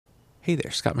Hey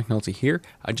there, Scott McNulty here.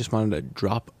 I just wanted to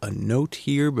drop a note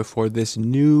here before this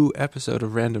new episode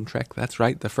of Random Trek. That's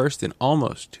right, the first in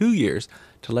almost 2 years,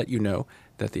 to let you know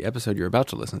that the episode you're about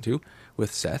to listen to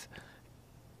with Seth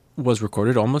was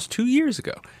recorded almost 2 years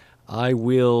ago. I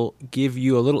will give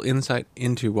you a little insight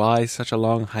into why such a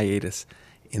long hiatus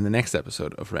in the next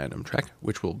episode of Random Trek,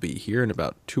 which will be here in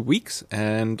about 2 weeks,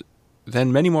 and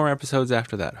then many more episodes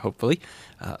after that, hopefully.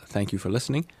 Thank you for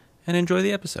listening, and enjoy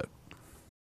the episode.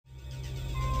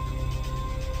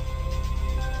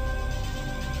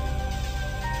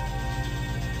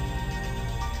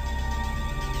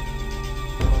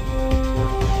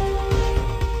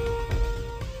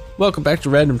 Welcome back to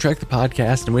Random Trek, the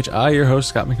podcast in which I, your host,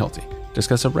 Scott McNulty,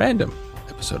 discuss a random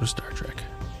episode of Star Trek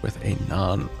with a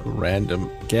non-random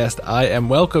guest. I am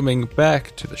welcoming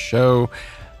back to the show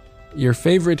your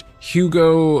favorite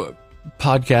Hugo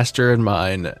podcaster and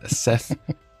mine, Seth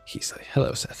Heasley.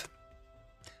 Hello, Seth.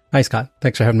 Hi, Scott.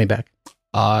 Thanks for having me back.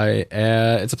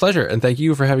 It's a pleasure, and thank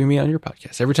you for having me on your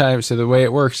podcast. Every time, so the way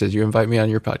it works is you invite me on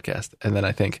your podcast, and then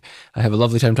I think I have a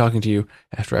lovely time talking to you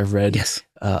after I've read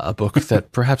a book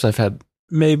that perhaps I've had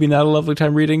maybe not a lovely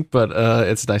time reading, but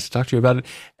it's nice to talk to you about it.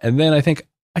 And then I think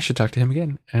I should talk to him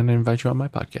again and invite you on my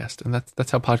podcast, and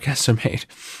that's how podcasts are made.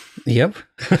 Yep.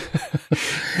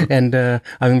 And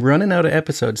I'm running out of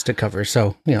episodes to cover,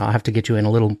 so I'll have to get you in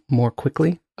a little more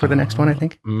quickly for the next one, I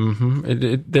think.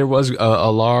 Mm-hmm. There was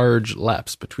a large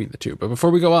lapse between the two. But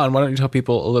before we go on, why don't you tell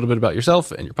people a little bit about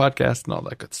yourself and your podcast and all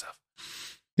that good stuff?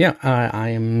 Yeah, I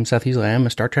am Seth Heasley. I am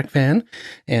a Star Trek fan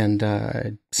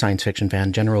and science fiction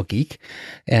fan, general geek.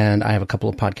 And I have a couple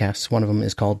of podcasts. One of them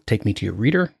is called Take Me to Your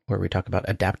Reader, where we talk about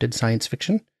adapted science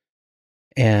fiction.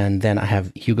 And then I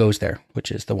have Hugo's There,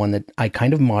 which is the one that I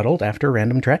kind of modeled after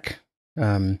Random Trek.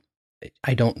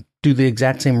 I don't do the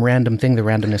exact same random thing. The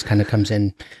randomness kind of comes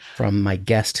in from my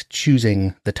guest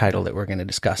choosing the title that we're going to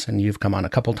discuss. And you've come on a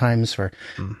couple times for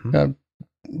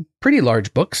pretty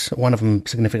large books. One of them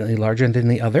significantly larger than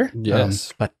the other.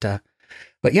 Yes. But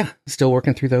yeah, still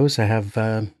working through those. I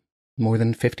have more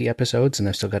than 50 episodes, and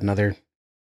I've still got another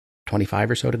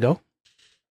 25 or so to go.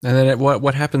 And then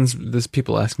what happens,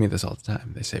 people ask me this all the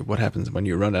time. They say, what happens when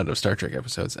you run out of Star Trek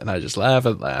episodes? And I just laugh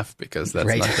and laugh because that's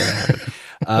not going to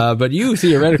happen. But you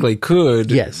theoretically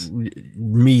could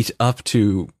meet up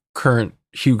to current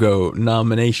Hugo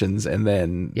nominations, and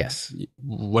then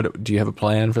what do you have a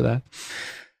plan for that?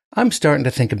 I'm starting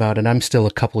to think about it. I'm still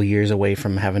a couple years away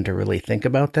from having to really think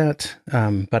about that.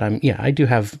 But I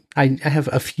have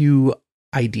a few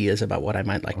ideas about what I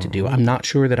might like to do. I'm not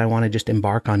sure that I want to just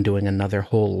embark on doing another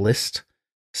whole list.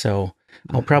 So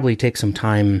I'll probably take some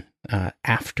time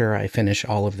after I finish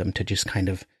all of them to just kind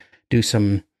of do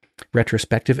some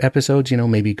retrospective episodes,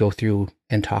 maybe go through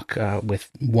and talk with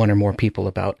one or more people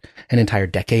about an entire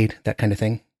decade, that kind of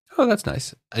thing. Oh, that's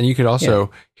nice. And you could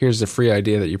also, here's a free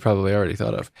idea that you probably already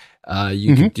thought of.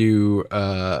 You could do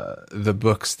the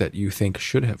books that you think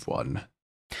should have won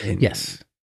in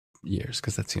years,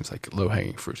 because that seems like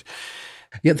low-hanging fruit.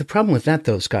 Yeah, the problem with that,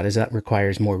 though, Scott, is that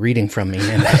requires more reading from me.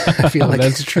 And I feel like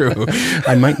that's true.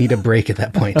 I might need a break at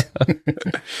that point.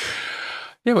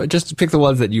 Yeah, but just pick the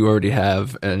ones that you already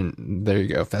have, and there you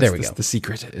go. There we go. The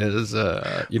secret is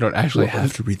you don't actually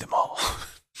have to read them all.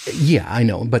 Yeah, I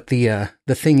know. But the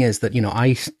thing is that,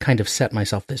 I kind of set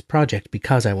myself this project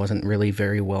because I wasn't really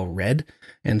very well read.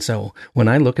 And so when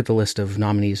I look at the list of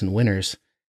nominees and winners,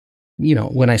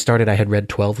 when I started, I had read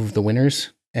 12 of the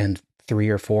winners and 3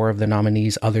 or 4 of the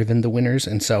nominees other than the winners.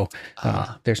 And so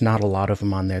there's not a lot of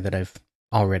them on there that I've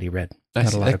already read.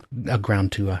 Not a lot of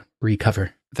ground to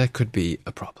recover. That could be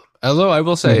a problem. Although I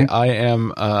will say I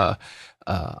am, I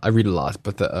read a lot,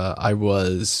 but I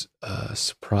was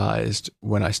surprised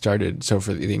when I started. So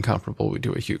for the Incomparable, we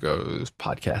do a Hugo's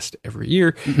podcast every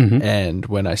year. And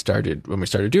when we started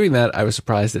doing that, I was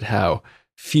surprised at how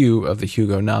few of the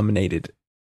Hugo nominated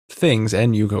things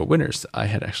and Hugo winners I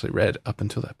had actually read up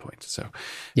until that point. So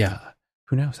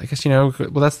who knows? I guess, well,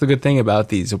 that's the good thing about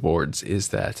these awards is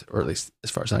that, or at least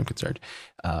as far as I'm concerned,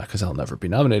 because I'll never be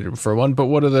nominated for one. But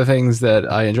one of the things that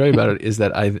I enjoy about it is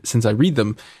that since I read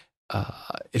them,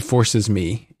 it forces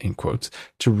me, in quotes,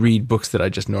 to read books that I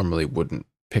just normally wouldn't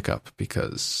pick up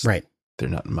because they're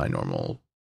not in my normal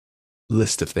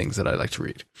list of things that I like to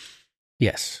read.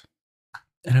 Yes.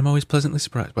 And I'm always pleasantly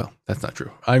surprised. Well, that's not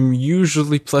true. I'm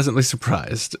usually pleasantly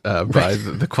surprised by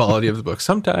the quality of the book.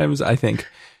 Sometimes I think,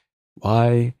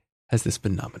 why has this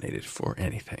been nominated for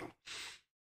anything?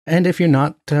 And if you're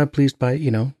not pleased by,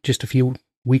 just a few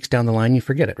weeks down the line, you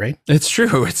forget it, right? It's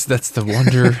true. That's the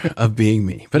wonder of being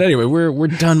me. But anyway, we're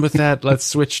done with that. Let's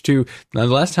switch to, now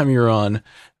the last time you were on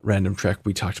Random Trek,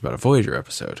 we talked about a Voyager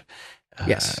episode.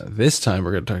 Yes. This time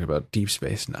we're going to talk about Deep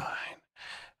Space Nine.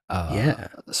 Yeah.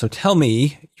 So tell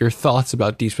me your thoughts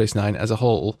about Deep Space Nine as a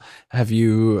whole. Have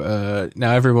you,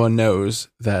 now everyone knows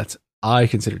that I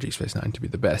consider Deep Space Nine to be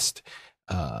the best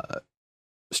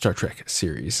Star Trek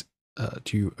series.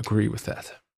 Do you agree with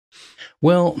that?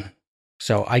 Well,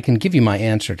 so I can give you my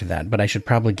answer to that, but I should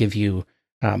probably give you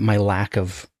my lack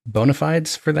of bona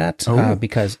fides for that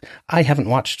because I haven't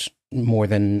watched more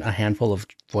than a handful of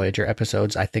Voyager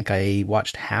episodes. I think I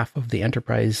watched half of the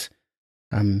Enterprise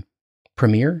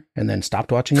premiere and then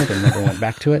stopped watching it and never went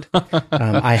back to it.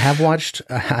 I have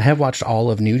watched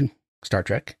all of new Star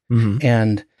Trek,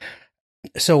 and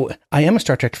so I am a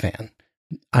Star Trek fan.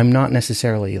 I'm not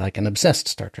necessarily like an obsessed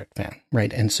Star Trek fan,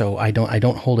 right? And so I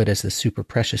don't hold it as this super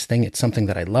precious thing. It's something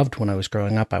that I loved when I was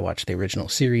growing up. I watched the original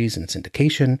series in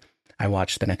syndication. I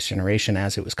watched The Next Generation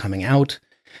as it was coming out,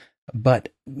 but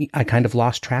I kind of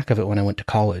lost track of it when I went to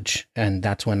college, and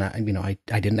that's when I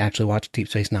didn't actually watch Deep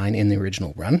Space Nine in the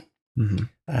original run,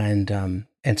 and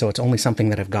so it's only something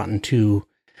that I've gotten to,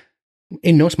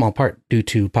 in no small part due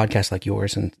to podcasts like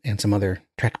yours and some other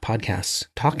Trek podcasts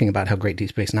talking about how great Deep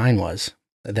Space Nine was,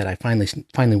 that I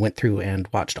finally went through and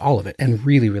watched all of it and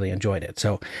really, really enjoyed it.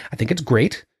 So I think it's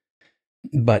great,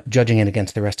 but judging it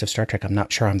against the rest of Star Trek, I'm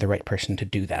not sure I'm the right person to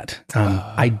do that.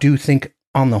 I do think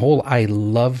on the whole, I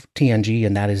love TNG,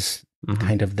 and that is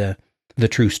kind of the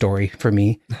true story for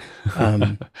me.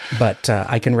 But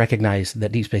I can recognize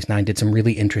that Deep Space Nine did some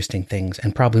really interesting things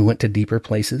and probably went to deeper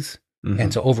places.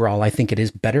 And so overall, I think it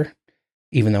is better,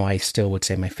 even though I still would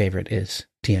say my favorite is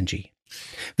TNG.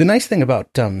 The nice thing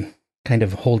about kind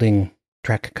of holding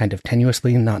Trek kind of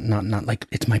tenuously, not like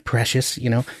it's my precious,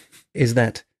 is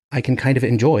that I can kind of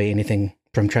enjoy anything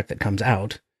from Trek that comes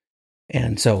out.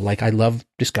 And so, like, I love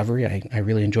Discovery. I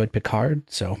really enjoyed Picard.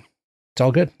 So it's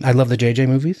all good. I love the JJ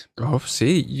movies. Oh,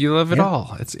 see, you love it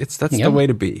all. That's the way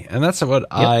to be. And that's what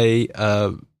I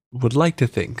would like to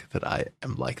think that I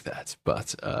am like that,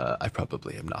 but I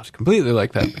probably am not completely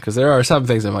like that, because there are some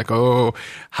things I'm like, oh,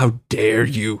 how dare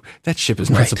you? That ship is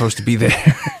not supposed to be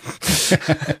there.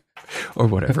 Or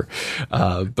whatever.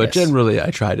 But generally,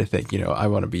 I try to think, I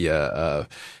want to be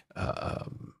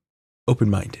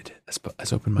open-minded,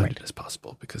 as open-minded as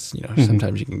possible, because,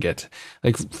 sometimes you can get,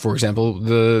 like, for example,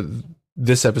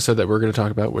 this episode that we're going to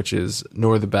talk about, which is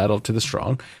Nor the Battle to the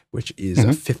Strong, which is a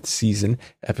 5th season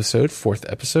episode, 4th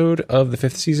episode of the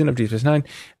 5th season of Deep Space Nine,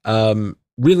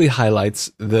 really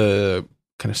highlights the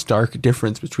kind of stark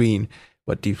difference between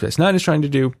what Deep Space Nine is trying to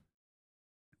do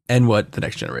and what The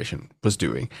Next Generation was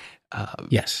doing.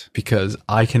 Yes. Because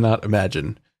I cannot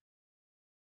imagine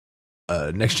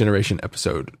a Next Generation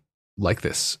episode like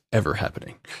this ever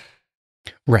happening.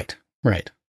 Right.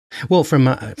 Well, from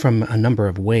a number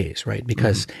of ways, right?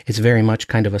 Because it's very much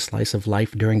kind of a slice of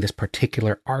life during this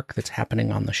particular arc that's happening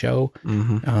on the show.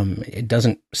 It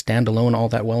doesn't stand alone all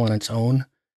that well on its own.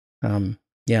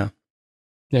 Yeah,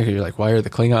 because you're like, why are the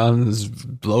Klingons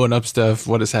blowing up stuff?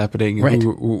 What is happening? Right.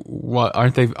 What,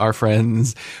 aren't they our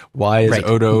friends? Why is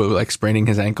Odo like spraining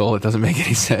his ankle? It doesn't make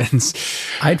any sense.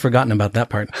 I'd forgotten about that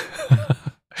part.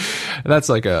 That's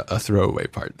like a throwaway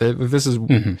part. This is,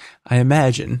 I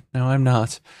imagine, now I'm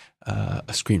not a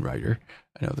screenwriter.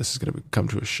 I know this is going to come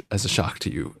as a shock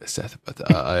to you, Seth, but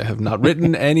I have not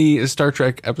written any Star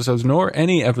Trek episodes, nor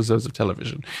any episodes of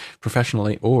television,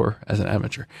 professionally or as an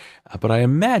amateur. But I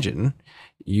imagine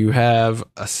you have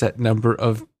a set number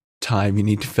of time you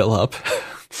need to fill up,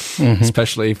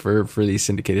 especially for these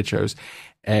syndicated shows.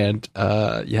 And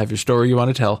you have your story you want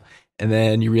to tell, and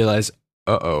then you realize,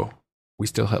 we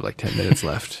still have like 10 minutes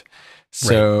left.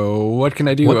 So what can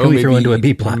I do? What can we throw into a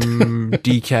B plot?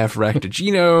 Decaf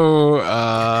ractagino,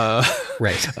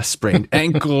 a sprained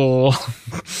ankle.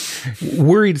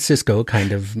 Worried Cisco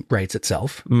kind of writes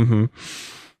itself.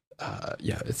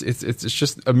 It's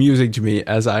just amusing to me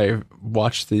as I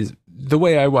watch these. The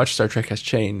way I watch Star Trek has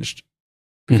changed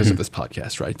because of this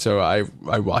podcast, right? So I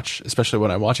watch, especially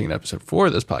when I'm watching an episode for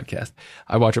this podcast,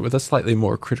 I watch it with a slightly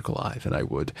more critical eye than I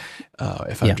would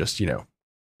if I'm just,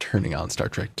 turning on Star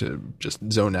Trek to just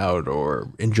zone out or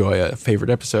enjoy a favorite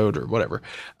episode or whatever.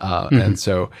 And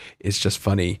so it's just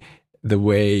funny the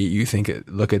way you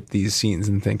look at these scenes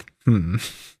and think,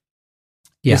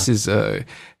 this is,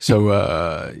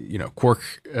 Quark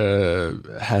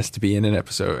has to be in an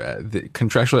episode,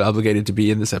 contractually obligated to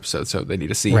be in this episode. So they need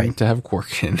a scene to have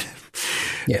Quark in.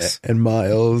 Yes. And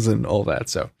Miles and all that.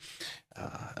 So,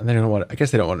 and they don't want to, I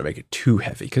guess they don't want to make it too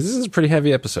heavy, because this is a pretty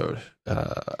heavy episode.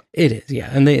 It is, yeah.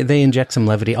 And they inject some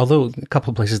levity, although a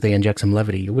couple of places they inject some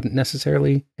levity. You wouldn't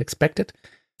necessarily expect it.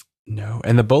 No.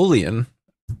 And the Bolian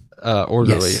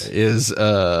Orderly Yes. is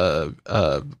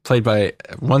played by,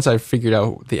 once I figured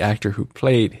out the actor who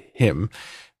played him,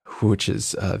 which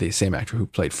is the same actor who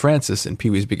played Francis in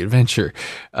Pee-wee's Big Adventure,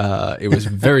 it was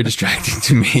very distracting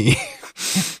to me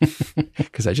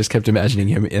because I just kept imagining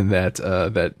him in that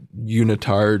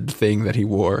unitard thing that he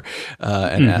wore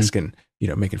and asking,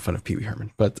 making fun of Pee-wee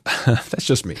Herman. But that's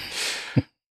just me.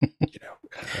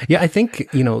 Yeah, I think,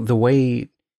 the way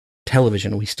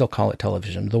television, we still call it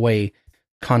television, the way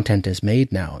content is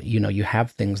made now, you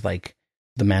have things like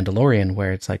The Mandalorian,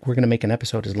 where it's like, we're going to make an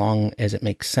episode as long as it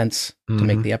makes sense to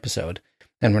make the episode,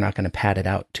 and we're not going to pad it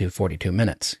out to 42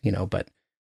 minutes, but,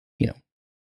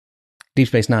 Deep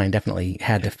Space Nine definitely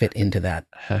had to fit into that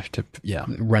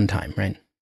runtime, right?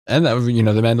 And that,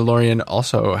 The Mandalorian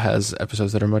also has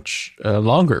episodes that are much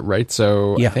longer, right?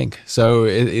 So I think so.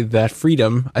 That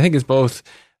freedom, I think, is both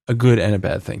a good and a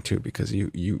bad thing too, because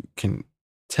you can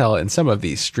tell in some of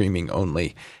these streaming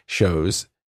only shows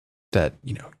that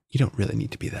you don't really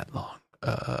need to be that long.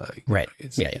 Right.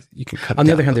 You can cut. On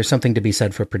the other hand, there's something to be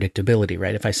said for predictability,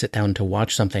 right? If I sit down to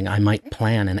watch something, I might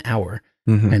plan an hour.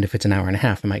 And if it's an hour and a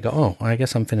half, I might go, oh, I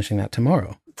guess I'm finishing that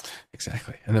tomorrow.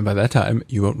 Exactly. And then by that time,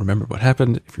 you won't remember what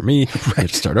happened. If you're me, you have to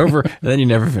start over, and then you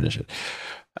never finish it.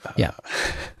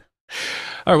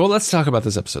 All right, well, let's talk about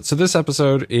this episode. So this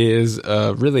episode is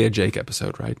really a Jake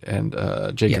episode, right? And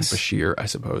Jake and Bashir, I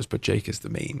suppose, but Jake is the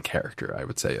main character, I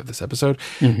would say, of this episode.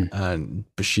 And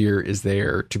Bashir is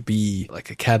there to be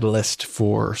like a catalyst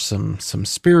for some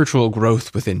spiritual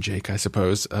growth within Jake, I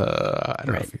suppose. I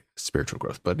don't know if spiritual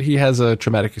growth, but he has a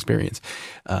traumatic experience,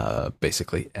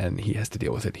 basically, and he has to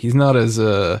deal with it. He's not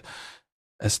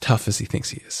as tough as he thinks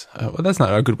he is. Well, that's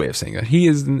not a good way of saying that.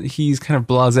 He's kind of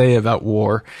blasé about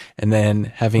war, and then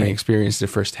having experienced it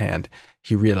firsthand,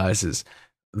 he realizes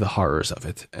the horrors of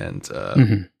it, and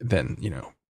then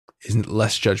isn't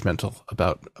less judgmental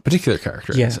about a particular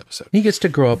character in this episode. He gets to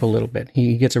grow up a little bit.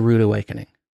 He gets a rude awakening.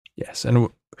 Yes, and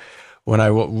when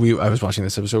I was watching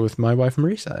this episode with my wife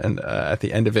Marisa, and at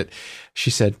the end of it,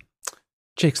 she said,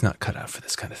 "Jake's not cut out for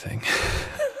this kind of thing."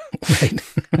 Right.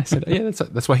 I said, yeah,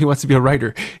 that's why he wants to be a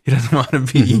writer. He doesn't want to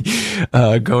be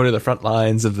go to the front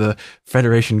lines of the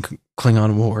Federation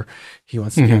Klingon War. He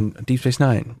wants to be on Deep Space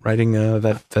Nine, writing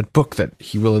that book that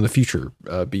he will in the future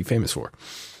be famous for.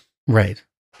 Right.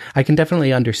 I can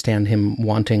definitely understand him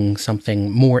wanting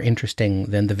something more interesting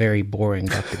than the very boring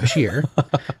Dr. Bashir,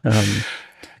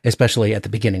 especially at the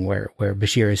beginning where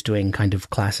Bashir is doing kind of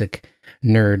classic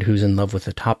nerd who's in love with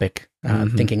the topic,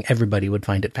 thinking everybody would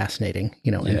find it fascinating,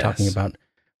 and talking about,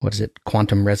 what is it,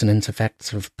 quantum resonance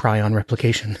effects of prion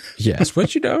replication. Yes,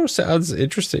 which, sounds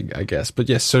interesting, I guess. But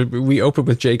yes, so we open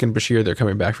with Jake and Bashir. They're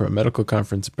coming back from a medical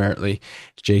conference. Apparently,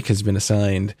 Jake has been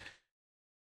assigned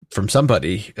from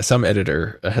somebody, some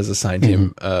editor has assigned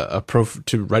him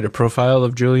to write a profile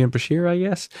of Julian Bashir, I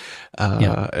guess.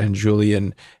 And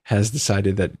Julian has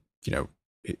decided that,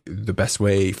 the best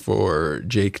way for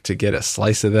Jake to get a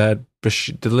slice of that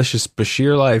delicious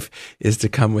Bashir life is to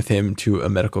come with him to a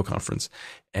medical conference.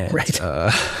 And,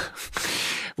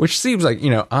 which seems like,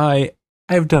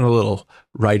 I've done a little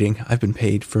writing. I've been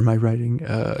paid for my writing,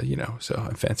 so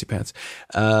I'm fancy pants.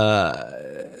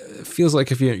 Feels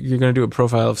like if you're going to do a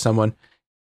profile of someone,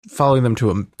 following them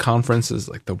to a conference is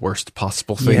like the worst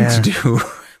possible thing to do.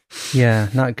 Yeah,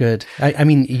 not good. I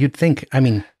mean, you'd think,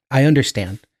 I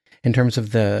understand. In terms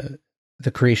of the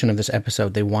creation of this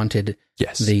episode, they wanted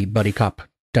the buddy cop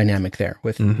dynamic there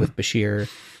with Bashir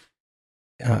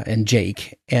and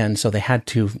Jake, and so they had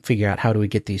to figure out, how do we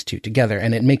get these two together?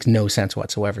 And it makes no sense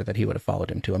whatsoever that he would have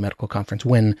followed him to a medical conference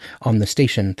when on the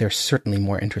station there's certainly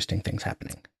more interesting things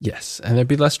happening. Yes, and there'd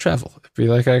be less travel. It'd be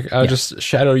like I'll just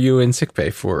shadow you in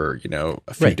sickbay for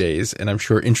a few days, and I'm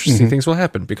sure interesting things will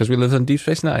happen because we live on Deep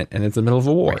Space Nine and it's the middle of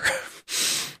a war.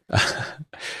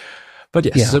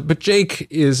 But yes, but Jake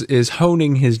is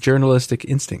honing his journalistic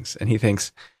instincts, and he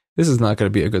thinks this is not going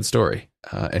to be a good story,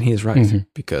 and he is right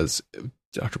because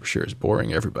Dr. Bashir is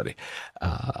boring everybody.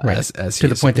 As to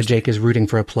the point that Jake is rooting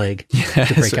for a plague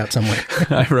to break out somewhere.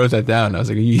 I wrote that down. I was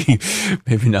like,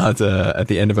 maybe not at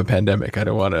the end of a pandemic. I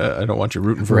don't want you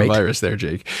rooting for a virus there,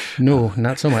 Jake. No,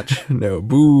 not so much. No,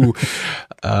 boo.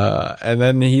 And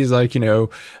then he's like, they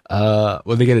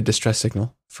get a distress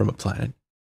signal from a planet.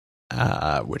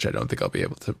 Which I don't think I'll be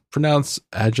able to pronounce.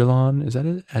 Agilon, is that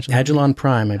it? Agilon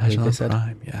Prime, I believe they said.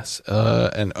 Prime, yes.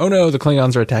 And oh no, the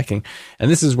Klingons are attacking.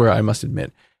 And this is where I must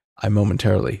admit, I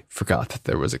momentarily forgot that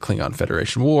there was a Klingon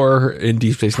Federation war in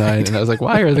Deep Space Nine. And I was like,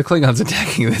 why are the Klingons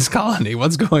attacking this colony?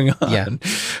 What's going on? Yeah.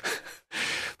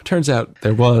 Turns out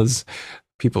there was,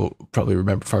 people probably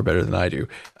remember far better than I do.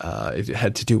 It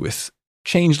had to do with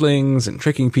changelings and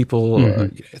tricking people.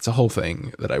 It's a whole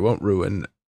thing that I won't ruin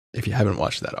if you haven't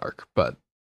watched that arc, but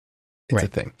it's a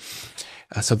thing.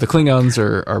 So the Klingons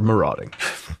are marauding.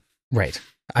 Right.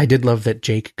 I did love that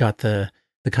Jake got the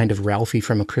kind of Ralphie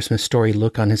from A Christmas Story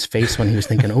look on his face when he was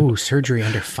thinking, oh, surgery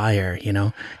under fire,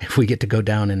 if we get to go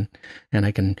down and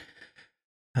I can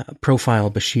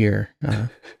profile Bashir,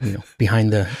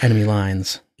 behind the enemy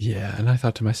lines. Yeah. And I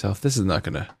thought to myself, this is not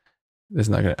going to,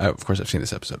 of course I've seen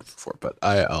this episode before, but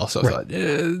I also thought,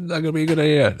 it's not going to be a good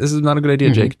idea. This is not a good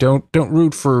idea, Jake. Don't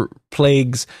root for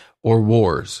plagues or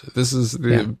wars. This is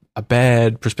a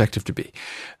bad perspective to be.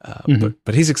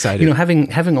 But he's excited.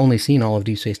 Having only seen all of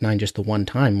DS9 just the one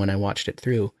time when I watched it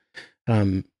through,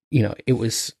 it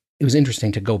was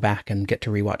interesting to go back and get to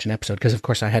rewatch an episode because, of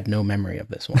course, I had no memory of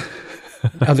this one.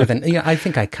 Other than, I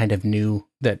think I kind of knew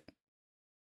that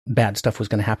bad stuff was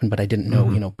going to happen, but I didn't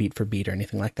know, beat for beat or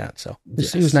anything like that. So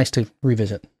it was nice to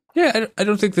revisit. Yeah, I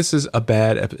don't think this is a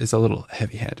bad it's a little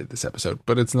heavy-handed, this episde,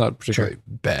 but it's not particularly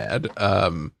bad.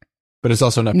 But it's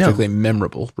also not particularly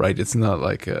memorable, right? It's not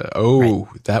like,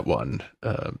 that one.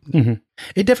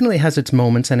 It definitely has its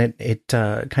moments, and it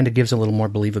kind of gives a little more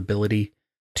believability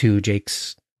to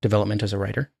Jake's development as a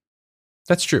writer.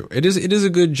 That's true. It is a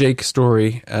good Jake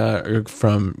story,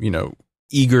 from,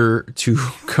 eager to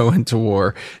go into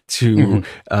war to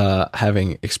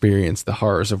having experienced the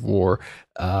horrors of war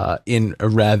in a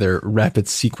rather rapid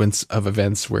sequence of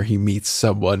events where he meets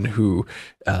someone who,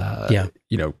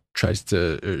 tries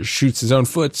to shoots his own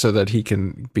foot so that he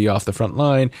can be off the front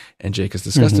line, and Jake is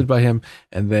disgusted by him,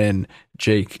 and then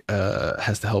Jake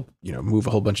has to help move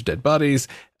a whole bunch of dead bodies,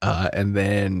 and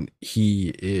then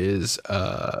he has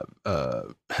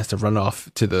to run off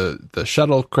to the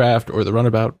shuttlecraft or the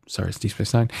runabout. Sorry, it's Deep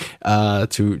Space Nine.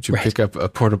 To pick up a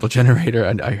portable generator,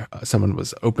 and someone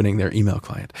was opening their email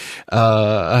client,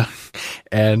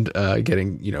 and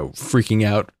getting freaking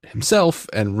out himself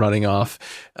and running off.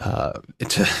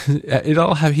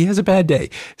 He has a bad day.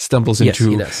 Stumbles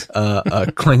into a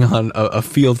Klingon, a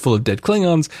field full of dead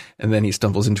Klingons, and then he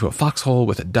stumbles into a foxhole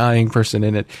with a dying person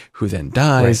in it, who then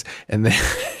dies, and then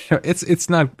it's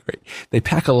not great. They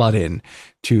pack a lot in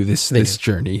to this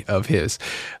journey of his.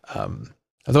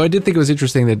 Although I did think it was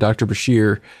interesting that Dr.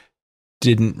 Bashir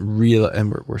didn't realize,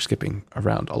 and we're skipping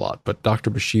around a lot, but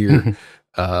Dr. Bashir,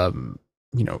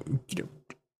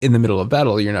 in the middle of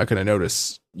battle, you're not going to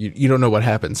notice. You don't know what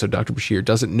happened. So Dr. Bashir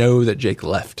doesn't know that Jake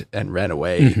left and ran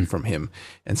away from him.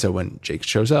 And so when Jake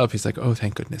shows up, he's like, oh,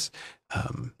 thank goodness.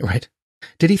 Right.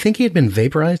 Did he think he had been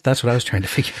vaporized? That's what I was trying to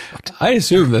figure out. I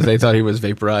assume that they thought he was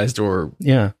vaporized, or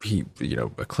he, a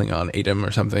Klingon ate him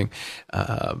or something.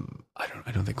 I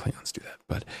don't think Klingons do that,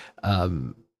 but,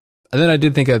 and then I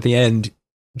did think at the end,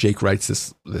 Jake writes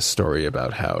this story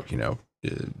about how,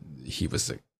 he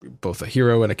was both a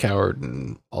hero and a coward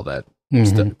and all that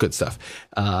good stuff.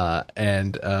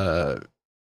 And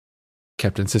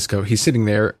Captain Sisko, he's sitting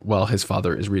there while his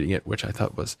father is reading it, which I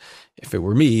thought was, if it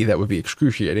were me, that would be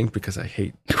excruciating, because I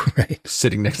hate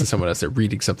sitting next to someone as they're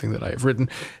reading something that I have written.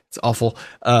 It's awful.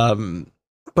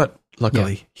 But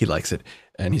luckily he likes it.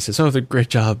 And he says, oh, the great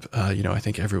job. I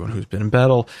think everyone who's been in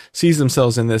battle sees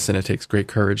themselves in this, and it takes great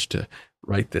courage to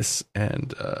write this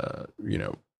and,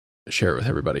 share it with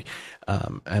everybody.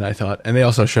 And I thought, and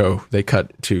they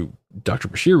cut to Dr.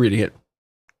 Bashir reading it.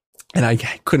 And I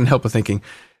couldn't help but thinking,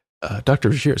 Dr.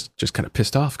 Bashir is just kind of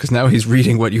pissed off because now he's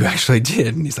reading what you actually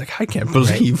did. And he's like, I can't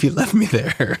believe you left me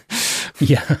there.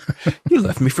 Yeah. You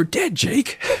left me for dead,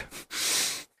 Jake.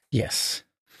 Yes.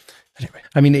 Anyway.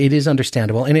 I mean, it is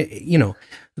understandable. And it,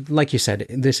 like you said,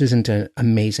 this isn't an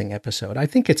amazing episode. I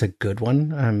think it's a good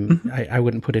one. I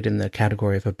wouldn't put it in the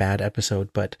category of a bad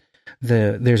episode, but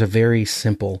there's a very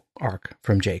simple arc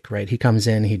from Jake, right? He comes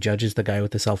in, he judges the guy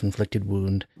with the self-inflicted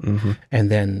wound,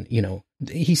 and then,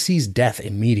 he sees death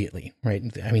immediately, right?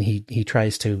 I mean, he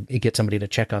tries to get somebody to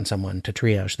check on someone, to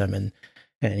triage them, and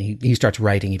he starts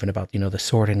writing even about, the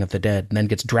sorting of the dead, and then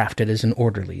gets drafted as an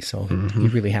orderly. So he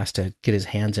really has to get his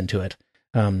hands into it.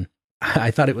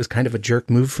 I thought it was kind of a jerk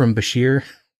move from Bashir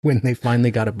when they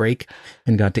finally got a break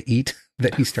and got to eat,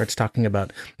 that he starts talking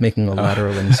about making a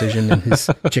lateral incision in his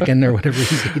chicken or whatever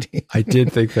he's eating. I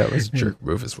did think that was a jerk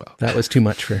move as well. That was too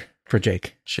much for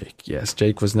Jake. Yes.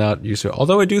 Jake was not used to it.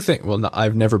 Although I do think,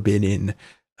 I've never been in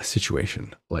a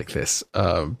situation like this.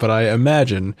 But I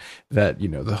imagine that,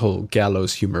 the whole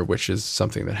gallows humor, which is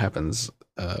something that happens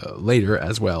later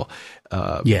as well,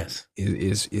 yes,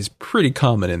 is pretty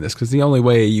common in this, because the only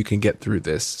way you can get through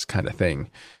this kind of thing,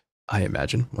 I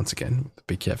imagine, once again, the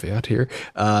big caveat here,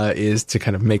 is to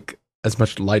kind of make as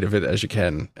much light of it as you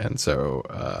can. And so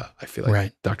I feel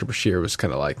like Dr. Bashir was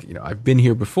kind of like, I've been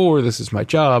here before. This is my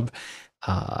job.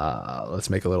 let's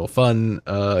make a little fun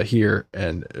here.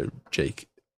 And Jake,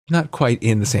 not quite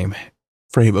in the same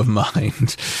frame of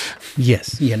mind.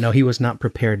 Yes. Yeah, no, he was not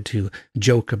prepared to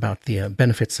joke about the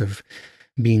benefits of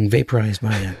being vaporized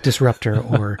by a disruptor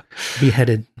or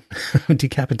beheaded,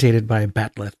 decapitated by a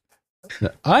batleth. Now,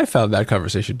 I found that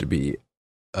conversation to be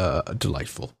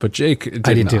delightful, but Jake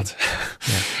did not. Too.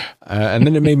 Yeah. And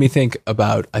then it made me think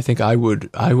about, I think I would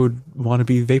want to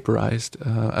be vaporized,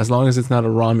 as long as it's not a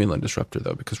Romulan disruptor,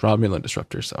 though, because Romulan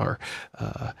disruptors are,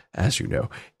 as you know,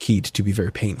 keyed to be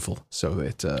very painful. So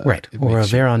it right, it or a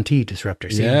makes Veron T disruptor.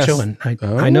 See, Yes. I'm showing.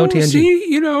 I know TNG.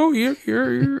 See, you know,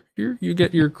 you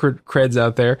get your creds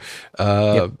out there.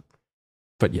 Yep.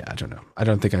 But yeah, I don't know. I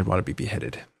don't think I'd want to be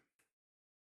beheaded.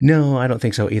 No, I don't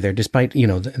think so either. Despite,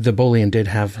 the Bolian did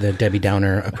have the Debbie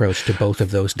Downer approach to both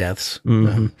of those deaths.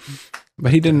 Mm-hmm.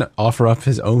 But he didn't offer up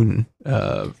his own.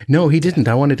 No, he didn't.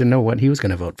 I wanted to know what he was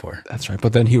going to vote for. That's right.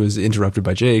 But then he was interrupted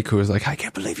by Jake, who was like, I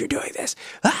can't believe you're doing this.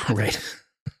 Ah! Right.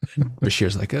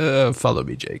 Bashir's like, follow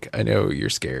me, Jake. I know you're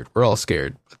scared. We're all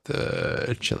scared,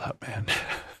 but chill out, man.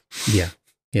 Yeah.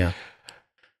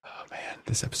 Oh, man,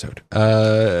 this episode.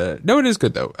 No, it is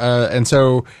good, though. And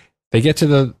so they get to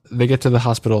the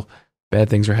hospital. Bad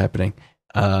things are happening.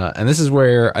 And this is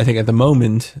where I think at the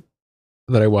moment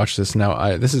that I watched this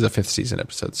now, this is a 5th season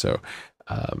episode. So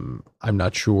I'm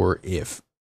not sure if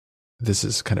this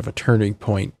is kind of a turning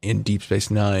point in Deep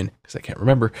Space Nine, because I can't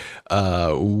remember,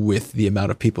 with the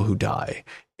amount of people who die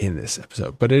in this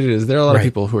episode. But it is, there are a lot of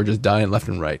people who are just dying left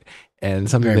and right, and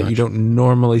something that you don't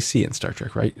normally see in Star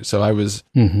Trek, right? So I was,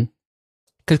 because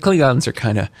Klingons are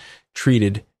kind of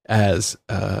treated as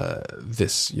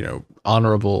this,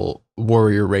 honorable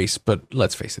warrior race, but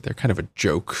let's face it, they're kind of a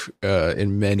joke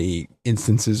in many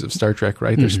instances of Star Trek,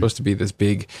 right? They're supposed to be this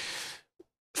big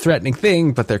threatening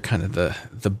thing, but they're kind of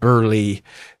the burly,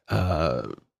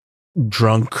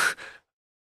 drunk,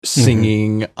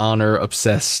 singing, honor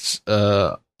obsessed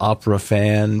opera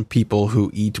fan people who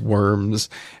eat worms.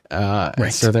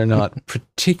 So they're not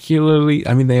particularly,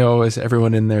 I mean,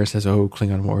 everyone in there says, oh,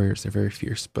 Klingon warriors, they're very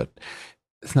fierce, but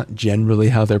it's not generally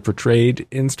how they're portrayed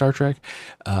in Star Trek.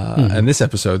 And this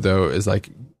episode, though, is like,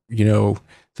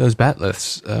 those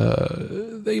batleths,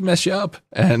 they mess you up.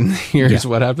 And here's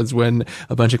what happens when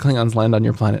a bunch of Klingons land on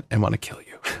your planet and want to kill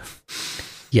you.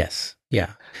 Yes.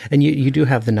 Yeah. And you do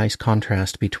have the nice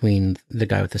contrast between the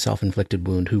guy with the self-inflicted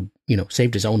wound who,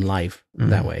 saved his own life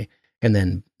that way. And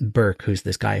then Burke, who's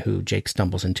this guy who Jake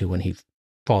stumbles into when he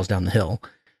falls down the hill,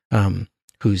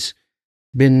 who's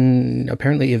been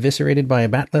apparently eviscerated by a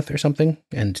batleth or something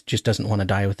and just doesn't want to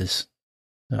die with his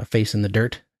face in the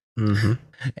dirt.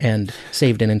 And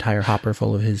saved an entire hopper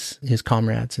full of his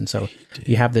comrades. And so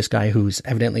you have this guy who's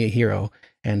evidently a hero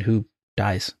and who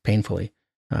dies painfully.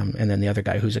 And then the other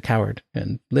guy who's a coward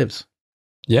and lives.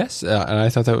 Yes. And I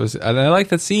thought and I like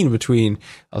that scene between,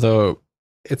 although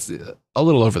it's a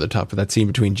little over the top, but that scene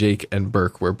between Jake and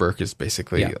Burke, where Burke is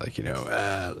basically like,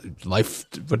 life,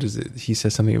 what is it? He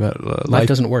says something about life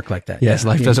doesn't work like that. Yes,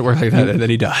 life doesn't work like that, and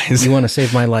then he dies. You want to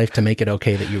save my life to make it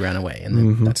okay that you ran away, and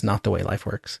then that's not the way life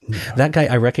works. No. That guy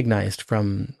I recognized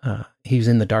from, he was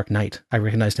in The Dark Knight. I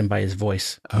recognized him by his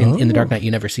voice. In The Dark Knight,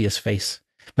 you never see his face.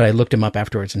 But I looked him up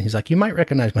afterwards, and he's like, you might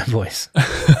recognize my voice.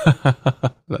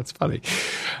 That's funny.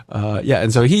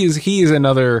 And so he's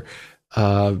another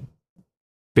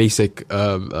basic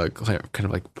kind of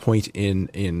like point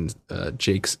in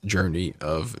Jake's journey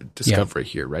of discovery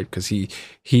here, right? Because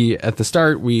he at the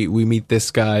start we meet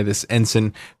this guy, this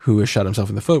ensign, who has shot himself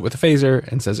in the foot with a phaser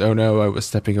and says, "Oh no, I was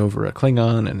stepping over a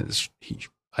Klingon, and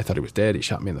I thought he was dead. He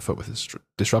shot me in the foot with his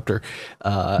disruptor."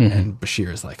 And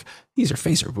Bashir is like, "These are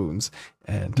phaser wounds,"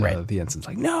 and the ensign's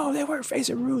like, "No, they weren't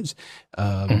phaser wounds."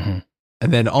 And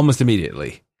then almost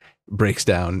immediately breaks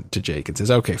down to Jake and says,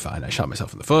 "Okay, fine. I shot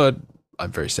myself in the foot.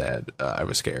 I'm very sad. I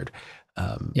was scared."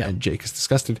 And Jake is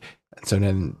disgusted. And so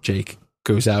then Jake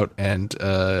goes out and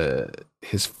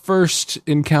his first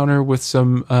encounter with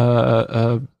some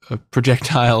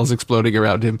projectiles exploding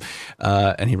around him,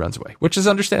 and he runs away, which is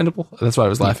understandable. That's why I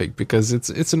was laughing, because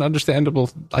it's an understandable,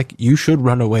 like, you should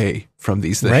run away from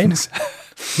these things. Right?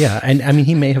 Yeah. And I mean,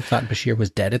 he may have thought Bashir was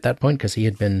dead at that point because he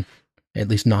had been at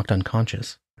least knocked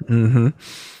unconscious.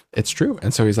 It's true.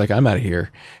 And so he's like, I'm out of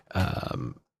here.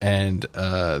 And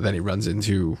then he runs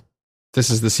into, this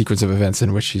is the sequence of events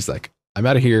in which he's like, I'm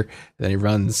out of here. Then he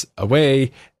runs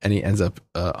away and he ends up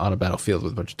on a battlefield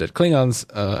with a bunch of dead Klingons.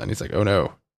 And he's like, oh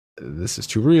no, this is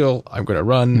too real. I'm going to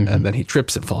run. And then he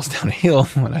trips and falls down a hill.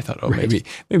 And I thought, oh, maybe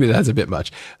that's a bit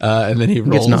much. And then he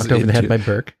rolls, gets knocked over the head by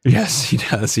Burke. Yes, he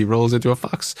does. He rolls into a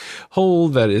foxhole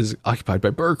that is occupied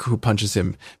by Burke, who punches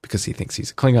him because he thinks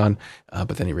he's a Klingon.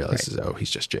 But then he realizes, oh,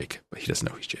 he's just Jake. But he doesn't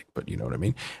know he's Jake, but you know what I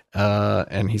mean?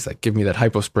 And he's like, give me that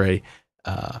hypo spray.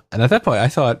 And at that point, I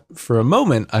thought, for a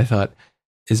moment,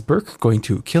 is Burke going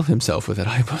to kill himself with that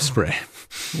hypo spray?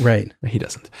 Right. He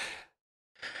doesn't.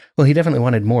 Well, he definitely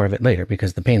wanted more of it later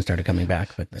because the pain started coming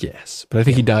back. But yes, but I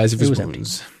think he dies of his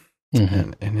wounds.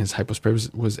 Mm-hmm. And his hypo spray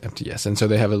was empty, yes. And so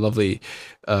they have a lovely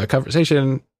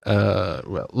conversation.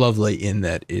 Well, lovely in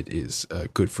that it is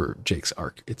good for Jake's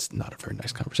arc. It's not a very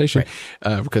nice conversation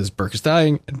because Burke is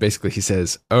dying. And basically he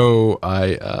says,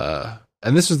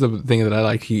 and this is the thing that I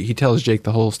like. He tells Jake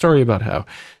the whole story about how,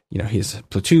 his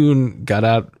platoon got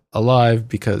out alive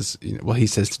because, he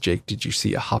says to Jake, did you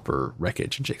see a hopper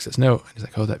wreckage? And Jake says no. And he's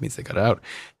like, oh, that means they got out.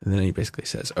 And then he basically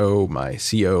says, oh, my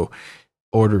CO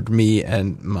ordered me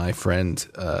and my friend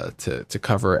to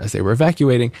cover as they were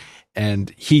evacuating.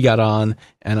 And he got on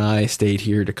and I stayed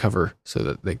here to cover so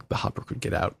that the hopper could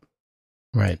get out.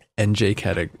 Right. And Jake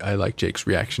I like Jake's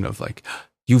reaction of like,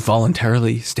 you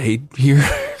voluntarily stayed here?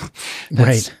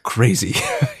 That's crazy.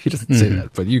 He doesn't say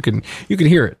that, but you can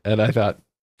hear it. And I thought,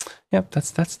 yeah,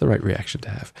 that's the right reaction to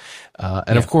have.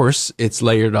 And of course, it's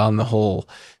layered on the whole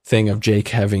thing of Jake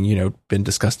having, been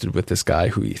disgusted with this guy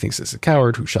who he thinks is a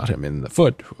coward, who shot him in the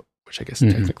foot, which I guess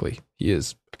technically he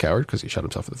is a coward because he shot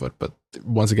himself in the foot. But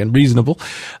once again, reasonable.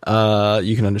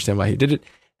 You can understand why he did it.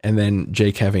 And then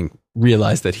Jake having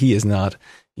realized that he is not,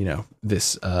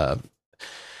 this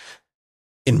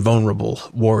invulnerable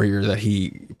warrior that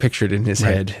he pictured in his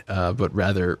head, but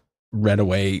rather ran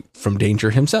away from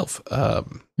danger himself.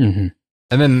 And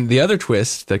then the other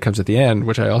twist that comes at the end,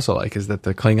 which I also like, is that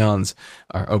the Klingons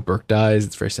Burke dies.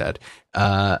 It's very sad.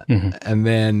 And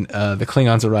then the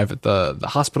Klingons arrive at the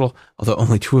hospital, although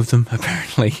only 2 of them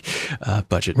apparently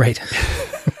budget. Right.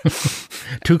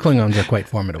 2 Klingons are quite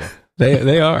formidable.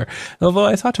 They are. Although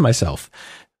I thought to myself,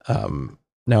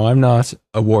 now, I'm not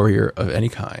a warrior of any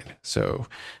kind, so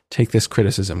take this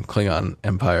criticism, Klingon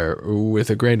Empire,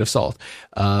 with a grain of salt.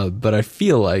 But I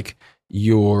feel like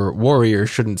your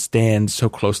warriors shouldn't stand so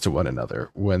close to one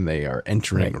another when they are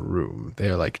entering a room. They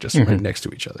are like just right next to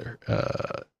each other,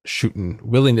 shooting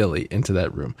willy-nilly into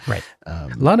that room. Right. A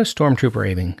lot of stormtrooper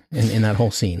aiming in that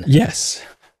whole scene. Yes.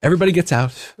 Everybody gets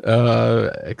out,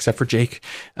 except for Jake.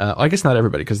 I guess not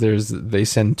everybody, because they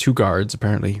send 2 guards,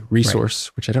 apparently.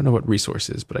 Resource, which I don't know what resource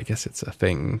is, but I guess it's a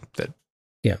thing that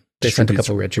they sent a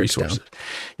couple red shirts down.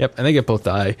 Yep, and they both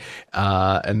die.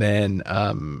 And then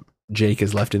Jake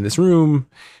is left in this room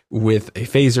with a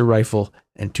phaser rifle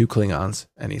and 2 Klingons,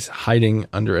 and he's hiding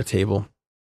under a table,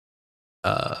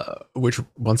 which,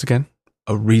 once again,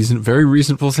 very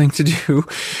reasonable thing to do.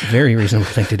 Very reasonable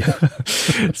thing to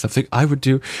do. Something I would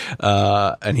do.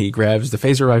 And he grabs the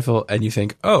phaser rifle and you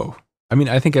think,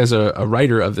 I think as a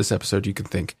writer of this episode, you can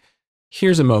think,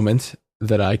 here's a moment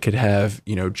that I could have,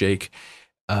 Jake,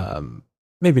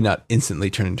 maybe not instantly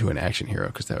turn into an action hero,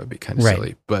 because that would be kind of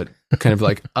silly, but kind of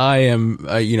like, I am,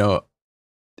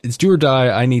 it's do or die.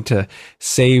 I need to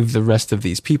save the rest of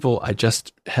these people. I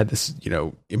just had this,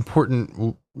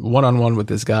 important one-on-one with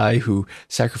this guy who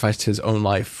sacrificed his own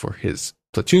life for his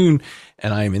platoon,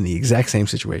 and I am in the exact same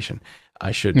situation.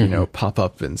 I should, pop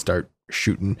up and start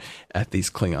shooting at these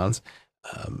Klingons.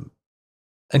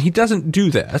 And he doesn't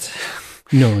do that.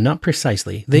 No, not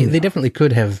precisely. They definitely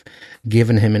could have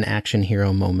given him an action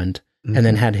hero moment and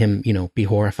then had him, be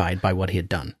horrified by what he had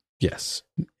done. Yes.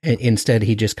 Instead,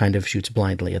 he just kind of shoots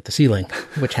blindly at the ceiling,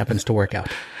 which happens to work out.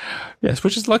 Yes,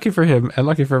 which is lucky for him and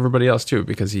lucky for everybody else too,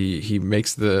 because he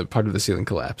makes the part of the ceiling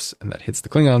collapse, and that hits the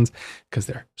Klingons because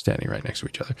they're standing right next to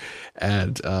each other,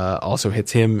 and also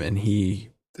hits him, and the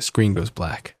screen goes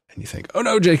black, and you think, oh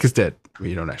no, Jake is dead. Well,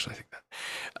 you don't actually think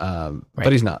that,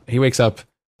 but he's not. He wakes up.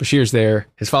 Bashir's there.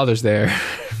 His father's there.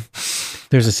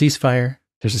 There's a ceasefire.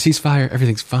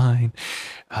 Everything's fine.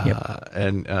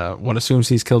 And one assumes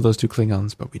he's killed those 2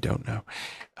 Klingons, but we don't know.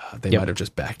 They might have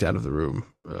just backed out of the room.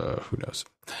 Who knows?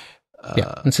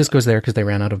 And Sisko's there because they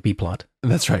ran out of B-plot.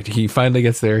 That's right. He finally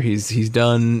gets there. He's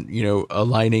done,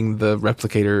 aligning the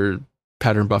replicator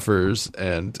pattern buffers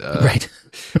and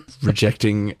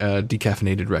rejecting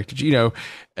decaffeinated Rectigino.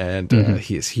 And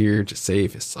he is here to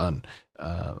save his son.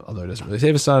 Although it doesn't really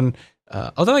save his son.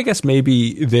 Although I guess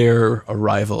maybe their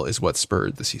arrival is what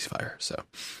spurred the ceasefire. So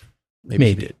maybe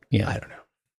he did. Yeah. I don't know.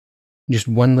 Just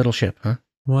one little ship, huh?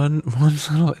 One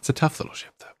little, it's a tough little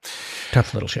ship though.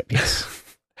 Tough little ship, yes.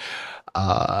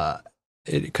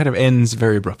 It kind of ends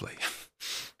very abruptly.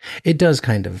 It does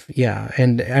kind of, yeah.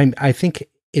 And I think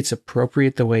it's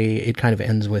appropriate the way it kind of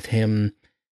ends with him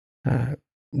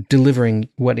delivering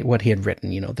what he had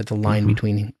written, that the line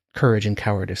between courage and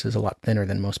cowardice is a lot thinner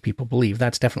than most people believe.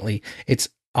 That's definitely, it's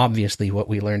obviously what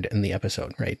we learned in the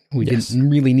episode, right? We didn't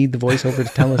really need the voiceover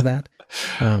to tell us that.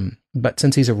 But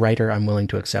since he's a writer, I'm willing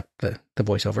to accept the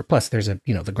voiceover. Plus, there's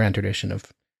the grand tradition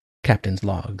of captain's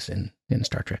logs in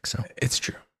Star Trek. So it's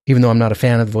true. Even though I'm not a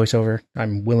fan of the voiceover,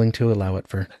 I'm willing to allow it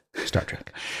for Star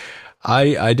Trek.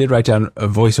 I did write down a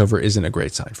voiceover isn't a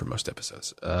great sign for most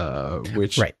episodes,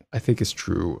 which I think is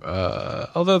true.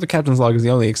 Although the captain's log is the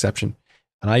only exception.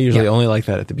 And I usually only like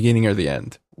that at the beginning or the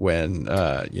end when,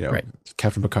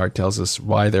 Captain Picard tells us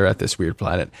why they're at this weird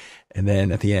planet. And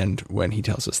then at the end when he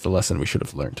tells us the lesson we should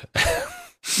have learned.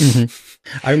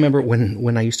 I remember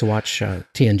when I used to watch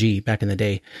TNG back in the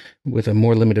day with a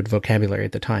more limited vocabulary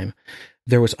at the time,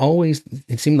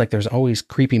 it seemed like there was always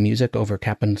creepy music over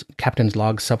Captain's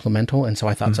Log supplemental. And so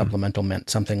I thought supplemental meant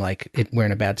something like we're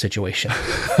in a bad situation.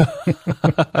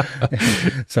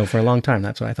 So for a long time,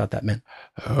 that's what I thought that meant.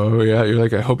 Oh yeah. You're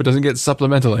like, I hope it doesn't get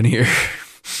supplemental in here.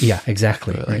 Yeah,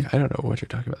 exactly. I don't know what you're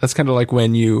talking about. That's kind of like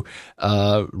when you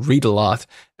read a lot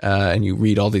and you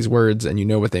read all these words and you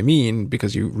know what they mean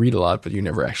because you read a lot, but you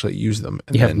never actually use them.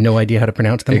 And you have no idea how to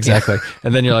pronounce them. Exactly.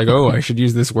 And then you're like, oh, I should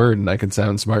use this word and I can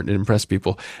sound smart and impress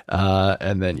people.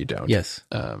 And then you don't. Yes.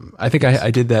 I think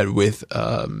I did that with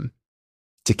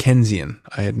Dickensian.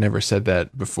 I had never said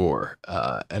that before.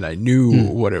 And I knew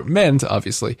what it meant,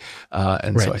 obviously. So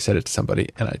I said it to somebody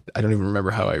and I don't even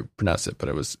remember how I pronounced it, but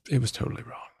it was totally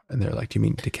wrong. And they're like, do you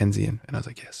mean Dickensian? And I was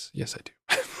like, yes, I do.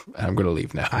 And I'm going to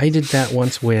leave now. I did that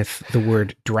once with the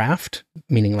word draft,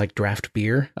 meaning like draft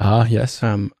beer. Yes.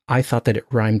 I thought that it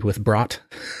rhymed with brought.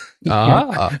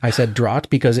 I said draught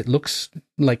because it looks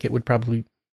like it would probably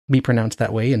be pronounced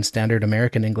that way in standard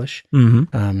American English.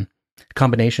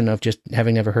 Combination of just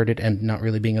having never heard it and not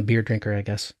really being a beer drinker, I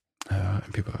guess.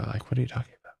 And people are like, what are you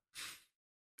talking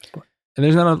about? And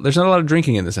there's not a lot of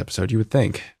drinking in this episode. You would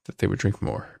think that they would drink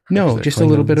more. No, just a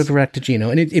little bit of the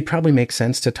Raktajino. And it probably makes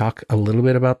sense to talk a little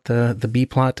bit about the B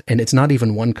plot. And it's not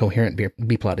even one coherent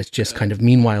B plot. It's just kind of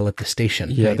meanwhile at the station.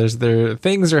 Yeah, right?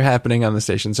 Things are happening on the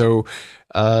station. So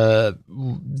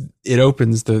it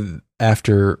opens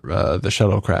after the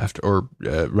shuttlecraft or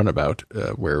runabout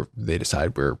where they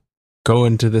decide we're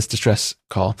going to this distress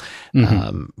call.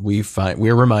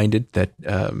 We're reminded that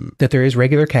there is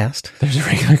regular cast. There's a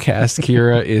regular cast.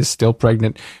 Kira is still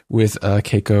pregnant with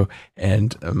Keiko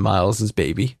and Miles's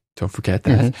baby. Don't forget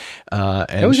that. And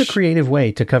that was a creative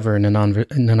way to cover a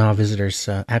non-visitor's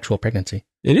actual pregnancy.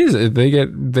 It is. They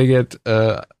get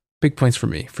big points for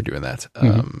me for doing that.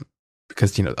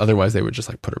 Because otherwise they would just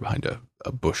like put her behind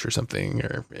a bush or something,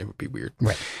 or it would be weird.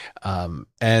 Right.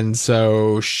 And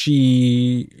so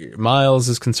Miles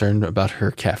is concerned about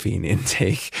her caffeine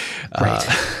intake, right,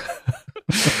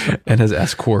 and has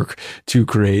asked Quark to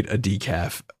create a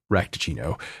decaf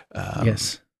Raktajino.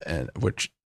 Yes, and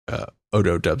which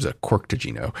Odo dubs a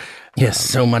Quarktagino. Yes,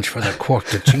 so much for the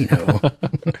Quarktagino.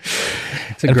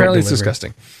 Apparently, it's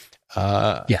disgusting.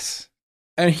 Yes,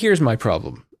 and here's my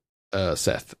problem.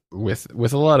 Seth,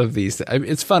 with a lot of these,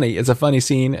 it's funny. It's a funny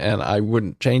scene, and I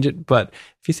wouldn't change it. But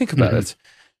if you think about it,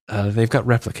 they've got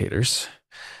replicators,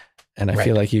 and I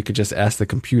feel like you could just ask the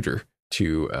computer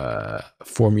to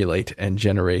formulate and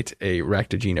generate a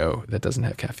Raktajino that doesn't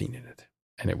have caffeine in it,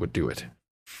 and it would do it.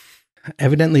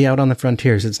 Evidently, out on the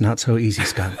frontiers, it's not so easy,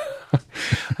 Scott. I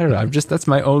don't know. That's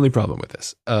my only problem with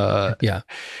this. Yeah,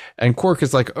 and Quark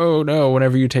is like, oh no,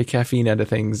 whenever you take caffeine out of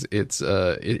things, it's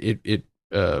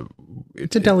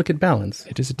it's a delicate balance.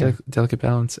 It is a delicate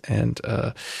balance, and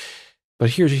but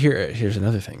here's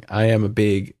another thing. I am a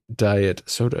big diet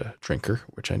soda drinker,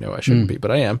 which I know I shouldn't be,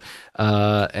 but I am,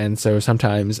 and so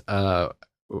sometimes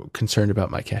concerned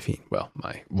about my caffeine. Well,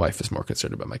 my wife is more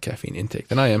concerned about my caffeine intake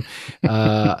than I am,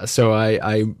 so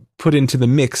I put into the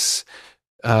mix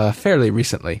fairly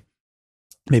recently.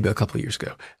 Maybe a couple of years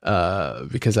ago,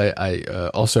 because I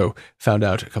also found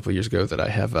out a couple of years ago that I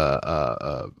have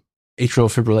atrial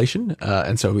fibrillation,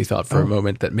 and so we thought for a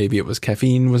moment that maybe it was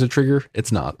caffeine was a trigger.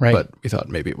 It's not, but we thought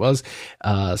maybe it was.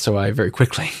 So I very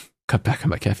quickly cut back on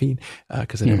my caffeine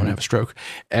because I didn't want to have a stroke,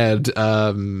 and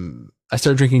I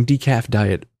started drinking decaf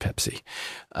diet Pepsi,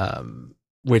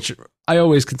 which I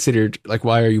always considered like,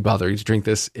 why are you bothering to drink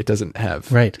this? It doesn't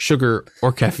have sugar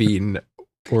or caffeine.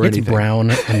 Or it's anything. Brown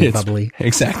and bubbly.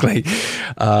 Exactly.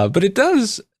 But it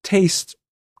does taste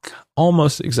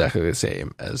almost exactly the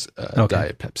same as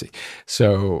Diet Pepsi.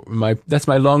 So that's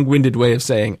my long-winded way of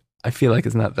saying I feel like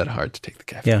it's not that hard to take the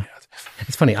caffeine out.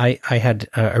 It's funny. I had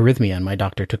arrhythmia and my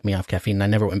doctor took me off caffeine and I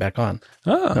never went back on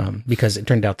because it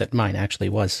turned out that mine actually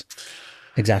was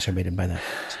exacerbated by that.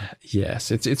 So.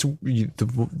 Yes, it's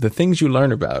the things you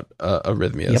learn about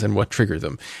arrhythmias and what trigger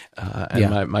them.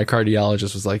 My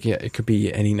cardiologist was like, yeah, it could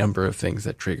be any number of things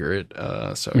that trigger it.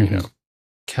 So,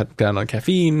 cut down on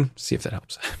caffeine, see if that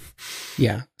helps.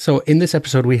 Yeah. So in this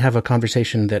episode, we have a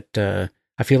conversation that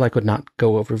I feel like would not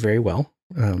go over very well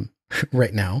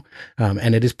right now.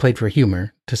 And it is played for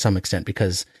humor to some extent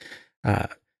because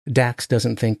Dax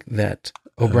doesn't think that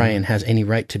O'Brien has any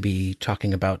right to be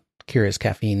talking about Kira's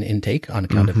caffeine intake on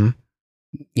account of,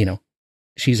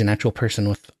 she's an actual person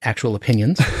with actual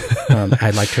opinions.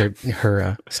 I liked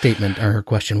her statement or her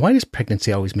question. Why does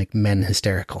pregnancy always make men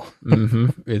hysterical?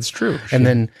 It's true. And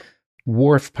then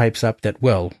Worf pipes up that,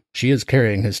 well, she is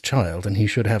carrying his child and he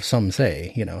should have some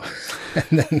say, And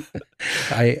then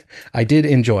I did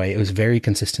enjoy, it was very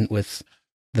consistent with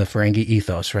the Ferengi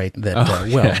ethos, right?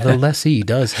 That, the lessee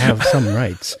does have some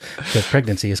rights, but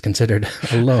pregnancy is considered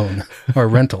a loan or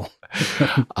rental.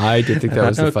 I did think that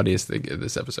was the funniest thing in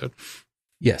this episode.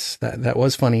 Yes, that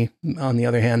was funny. On the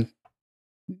other hand,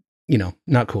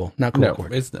 not cool. Not cool. No,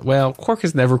 Quark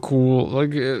is never cool. Like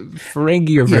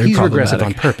Ferengi are very he's problematic. Regressive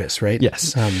on purpose, right?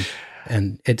 Yes.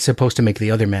 And it's supposed to make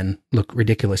the other men look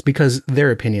ridiculous because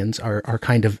their opinions are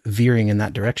kind of veering in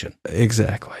that direction.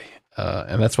 Exactly.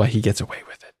 And that's why he gets away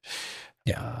with it.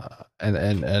 Yeah.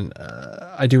 And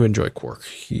I do enjoy Quark.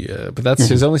 But that's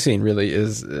his only scene really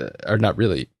is, or not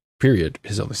really, period.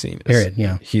 His only scene is, period,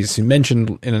 yeah. He's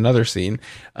mentioned in another scene,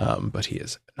 but he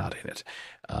is not in it.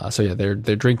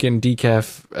 They're drinking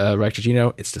decaf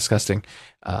Ractigino. It's disgusting.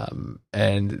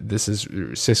 And this is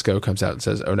Cisco comes out and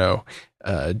says, "Oh no,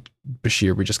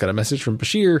 Bashir, we just got a message from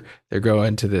Bashir. They're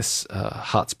going to this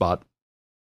hot spot."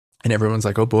 And everyone's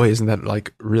like, "Oh boy, isn't that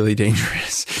like really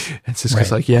dangerous?" And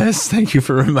Cisco's like, "Yes, thank you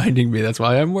for reminding me. That's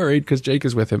why I'm worried because Jake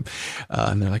is with him."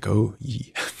 And they're like, "Oh,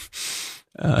 yeah."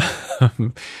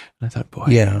 And I thought, boy,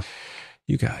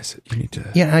 you guys, you need to.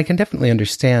 Yeah, I can definitely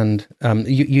understand.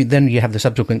 You have the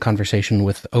subsequent conversation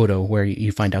with Odo where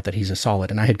you find out that he's a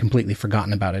solid, and I had completely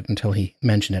forgotten about it until he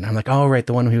mentioned it. I'm like, oh, right,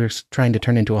 the one who was trying to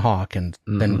turn into a hawk, and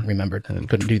then remembered and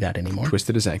couldn't do that anymore.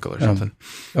 Twisted his ankle or something.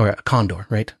 Or a condor,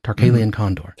 right? Tarkalian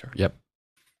condor. Yep.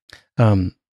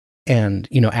 And,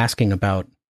 asking about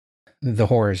the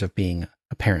horrors of being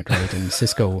a parent, right? And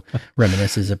Cisco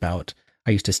reminisces about,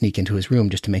 I used to sneak into his room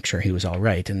just to make sure he was all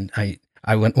right. And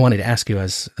I wanted to ask you,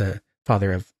 as the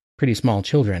father of pretty small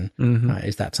children,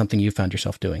 is that something you found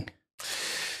yourself doing?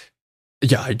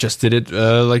 Yeah, I just did it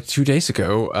like 2 days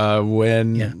ago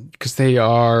because they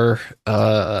are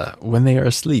when they are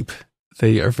asleep,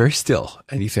 they are very still,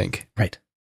 and you think, right?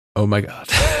 Oh my God.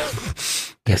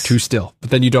 They're too still. But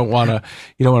then you don't want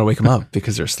to wake them up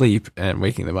because they're asleep, and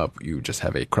waking them up, you just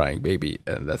have a crying baby,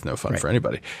 and that's no fun for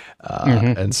anybody.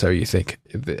 And so you think,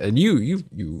 and you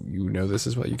know this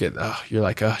is what you get. You're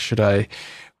like,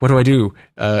 what do I do?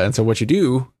 And so what you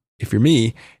do, if you're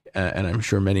me, and I'm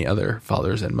sure many other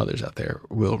fathers and mothers out there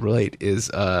will relate,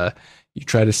 is you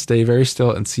try to stay very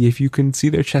still and see if you can see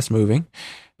their chest moving.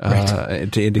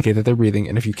 To indicate that they're breathing.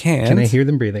 And if you can't... Can I hear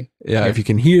them breathing? Yeah, if you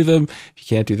can hear them, if you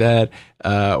can't do that.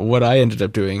 What I ended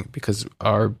up doing, because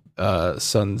our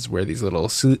sons wear these little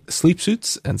sleep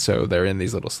suits, and so they're in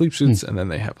these little sleep suits, and then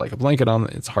they have like a blanket on.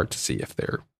 It's hard to see if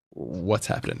what's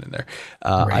happening in there.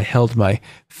 I held my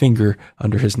finger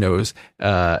under his nose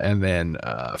and then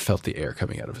felt the air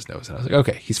coming out of his nose. And I was like,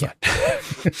 okay, he's fine.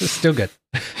 Still good.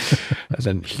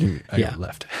 And then I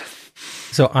left.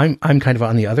 So I'm kind of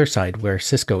on the other side where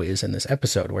Cisco is in this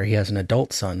episode, where he has an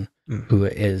adult son who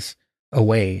is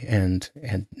away and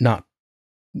not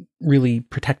really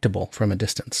protectable from a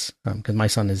distance. Because my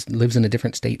son lives in a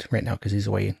different state right now because he's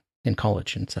away in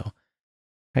college, and so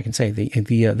I can say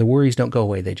the worries don't go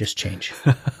away; they just change.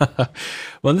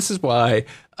 Well, this is why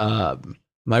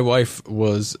my wife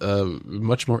was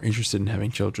much more interested in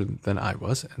having children than I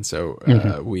was, and so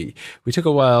we took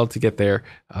a while to get there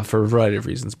for a variety of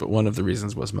reasons. But one of the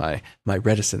reasons was my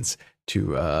reticence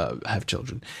to have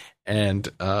children, and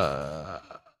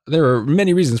there are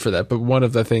many reasons for that. But one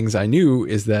of the things I knew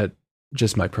is that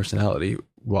just my personality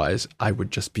wise, I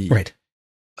would just be like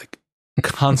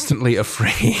constantly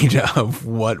afraid of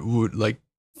what would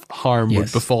harm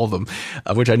would befall them,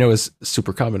 which I know is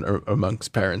super common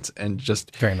amongst parents. And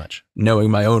just very much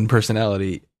knowing my own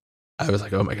personality, I was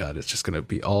like, oh my God, it's just going to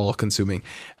be all consuming.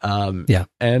 And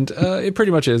it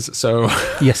pretty much is. So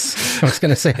yes, I was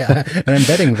going to say, and I'm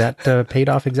betting that paid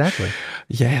off exactly.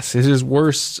 Yes, it is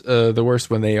worse. The worst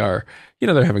when they are,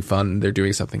 they're having fun, they're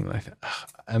doing something like that.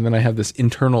 And then I have this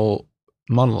internal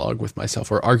monologue with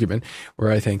myself or argument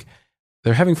where I think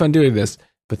they're having fun doing this,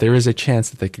 but there is a chance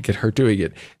that they could get hurt doing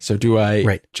it. So do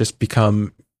I just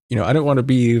become, I don't want to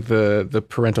be the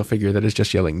parental figure that is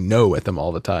just yelling no at them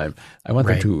all the time. I want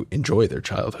them to enjoy their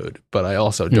childhood, but I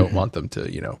also don't want them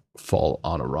to, fall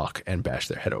on a rock and bash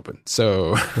their head open.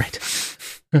 So,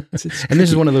 and this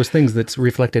is one of those things that's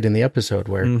reflected in the episode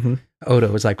where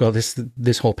Odo is like, well,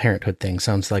 this whole parenthood thing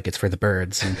sounds like it's for the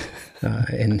birds.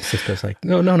 And Cisco's like,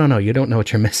 no, you don't know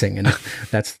what you're missing. And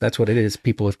that's what it is.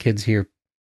 People with kids hear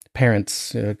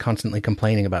parents constantly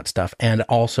complaining about stuff and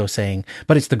also saying,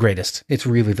 but it's the greatest. It's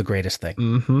really the greatest thing.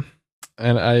 Mm-hmm.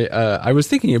 And I was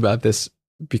thinking about this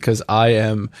because I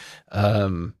am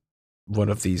one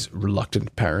of these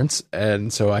reluctant parents.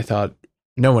 And so I thought,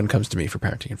 no one comes to me for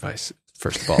parenting advice,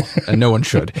 first of all, and no one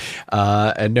should.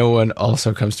 And no one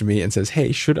also comes to me and says,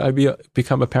 hey, should I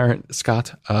become a parent,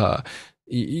 Scott?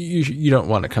 You don't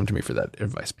want to come to me for that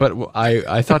advice. But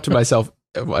I thought to myself,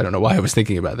 I don't know why I was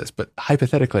thinking about this, but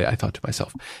hypothetically, I thought to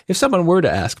myself, if someone were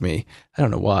to ask me, I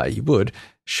don't know why you would,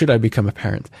 should I become a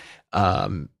parent?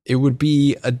 It would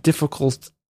be a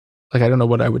difficult, I don't know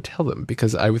what I would tell them,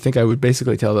 because I would think I would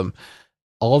basically tell them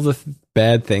all the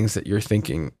bad things that you're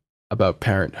thinking about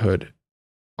parenthood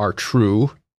are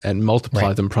true and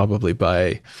multiply them probably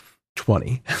by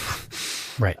 20.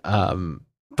 Right.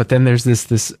 But then there's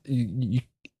this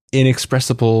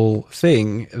inexpressible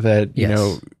thing that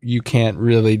you can't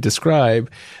really describe,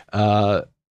 that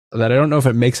I don't know if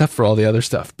it makes up for all the other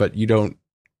stuff, but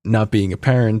not being a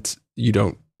parent, you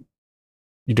don't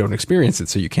experience it,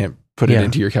 so you can't put it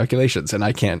into your calculations, and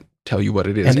I can't tell you what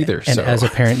it is either. And as a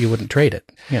parent, you wouldn't trade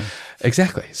it. Yeah,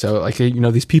 exactly. So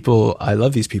these people, I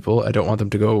love these people. I don't want them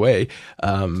to go away.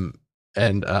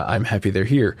 And I'm happy they're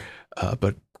here.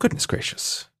 But goodness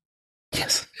gracious.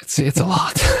 Yes. It's a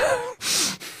lot.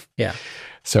 Yeah.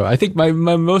 So I think my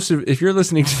most of, if you're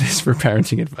listening to this for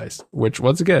parenting advice, which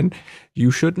once again, you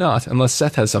should not, unless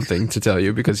Seth has something to tell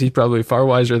you, because he's probably far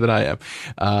wiser than I am.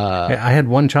 I had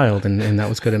one child and that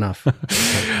was good enough.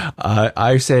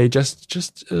 I say just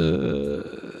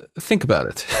think about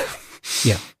it.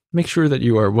 Yeah. Make sure that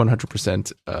you are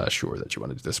 100% sure that you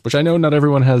want to do this, which I know not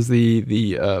everyone has the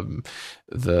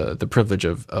privilege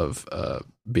of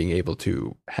being able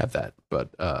to have that, but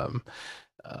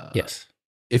yes.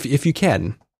 If you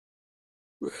can,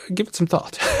 give it some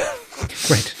thought.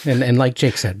 Right. And like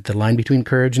Jake said, the line between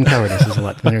courage and cowardice is a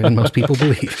lot thinner than most people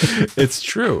believe. It's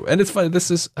true. And it's funny. This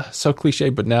is so cliche,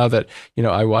 but now that,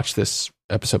 I watched this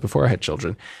episode before I had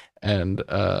children, and,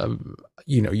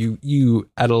 you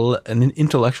at an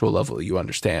intellectual level, you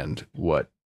understand what,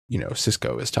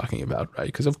 Cisco is talking about, right?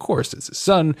 Because of course it's his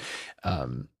son.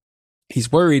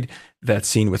 He's worried. That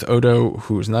scene with Odo,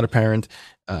 who's not a parent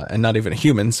and not even a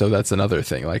human, so that's another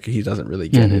thing. Like, he doesn't really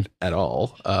get it at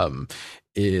all. And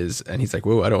he's like,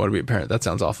 "Whoa, I don't want to be a parent. That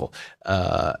sounds awful."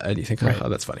 And you think, "Oh,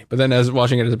 that's funny." But then, as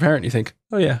watching it as a parent, you think,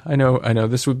 "Oh yeah, I know.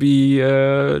 This would be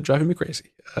driving me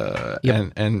crazy."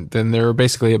 And then there are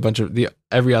basically a bunch of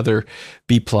every other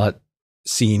B plot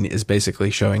scene is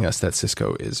basically showing us that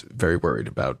Cisco is very worried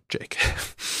about Jake.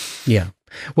 Yeah.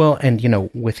 Well, and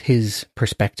with his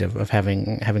perspective of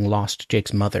having lost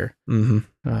Jake's mother,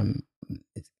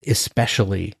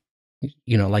 especially,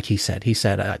 like he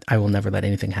said, I will never let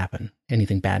anything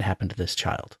bad happen to this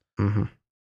child. Mm-hmm.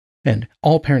 And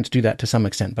all parents do that to some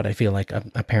extent, but I feel like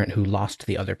a parent who lost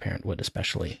the other parent would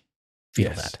especially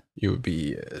feel that. You would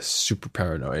be super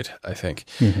paranoid, I think.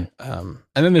 Mm-hmm.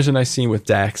 And then there's a nice scene with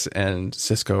Dax and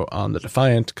Cisco on the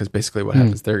Defiant, because basically what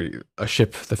happens, a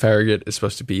ship, the Farragut, is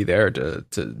supposed to be there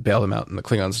to bail them out, and the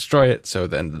Klingons destroy it. So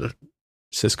then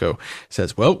Cisco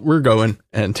says, well, we're going,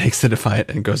 and takes the Defiant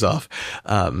and goes off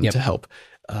to help.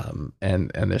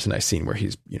 And there's a nice scene where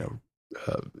he's,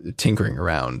 tinkering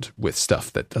around with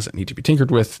stuff that doesn't need to be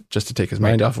tinkered with, just to take his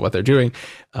mind off of what they're doing.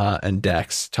 And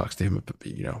Dax talks to him,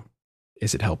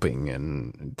 is it helping?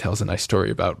 And tells a nice story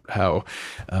about how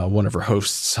one of her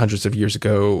hosts hundreds of years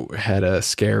ago had a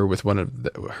scare with one of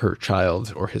her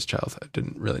child or his child. I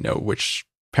didn't really know which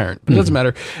parent, but it doesn't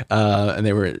matter. And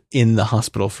they were in the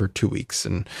hospital for 2 weeks,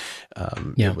 and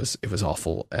it was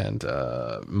awful. And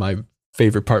my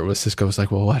favorite part was Cisco was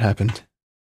like, well, what happened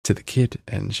to the kid?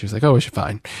 And she was like, oh, she's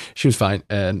fine. She was fine.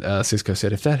 And Cisco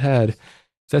said, if that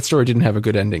story didn't have a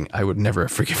good ending, I would never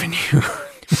have forgiven you.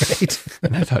 Right.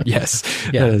 And I thought, yes,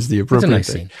 that is the appropriate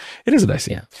thing. It is a nice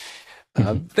scene.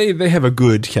 Yeah. They have a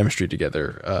good chemistry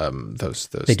together. Those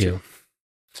they two. Do.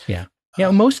 Yeah.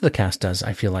 Yeah. Most of the cast does,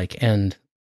 I feel like. And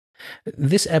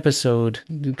this episode,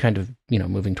 kind of,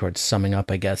 moving towards summing up,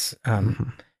 I guess,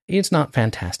 It's not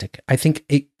fantastic. I think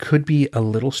it could be a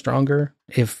little stronger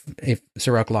if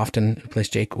Sirach Lofton, who plays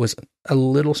Jake, was a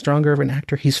little stronger of an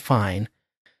actor. He's fine,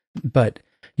 but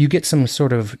you get some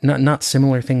sort of not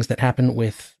similar things that happen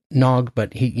with Nog,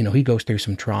 but he goes through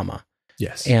some trauma.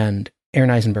 Yes, and Aaron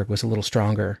Eisenberg was a little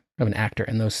stronger of an actor,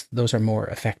 and those are more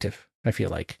effective, I feel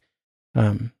like.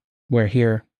 Where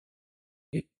here,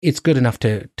 it's good enough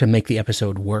to make the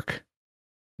episode work,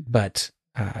 but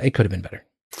it could have been better.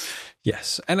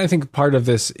 Yes, and I think part of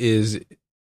this is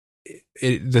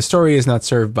the story is not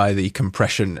served by the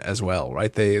compression as well,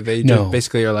 right? They just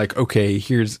basically are like, okay,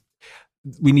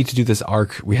 we need to do this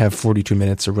arc. We have 42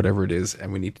 minutes or whatever it is,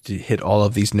 and we need to hit all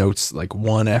of these notes like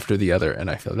one after the other. And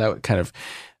I feel that kind of,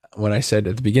 when I said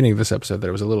at the beginning of this episode that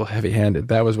it was a little heavy-handed,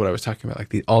 that was what I was talking about,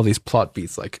 like all these plot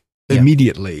beats, like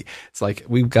immediately. It's like,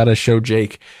 we've got to show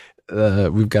Jake,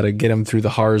 we've got to get him through the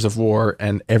horrors of war,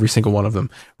 and every single one of them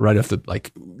right off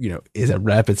the, is a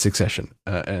rapid succession.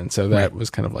 And so that was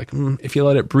kind of like, if you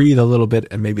let it breathe a little bit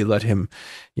and maybe let him,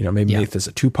 make this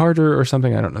a two-parter or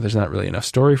something. I don't know. There's not really enough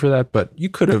story for that, but you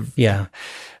could have,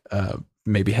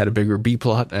 maybe had a bigger B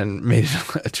plot and made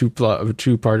it a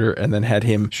two-parter, and then had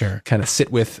him kind of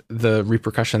sit with the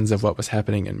repercussions of what was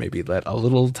happening, and maybe let a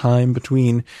little time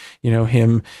between,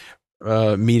 him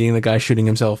meeting the guy shooting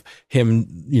himself, him,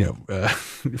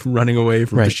 running away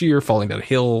from Bashir, falling down a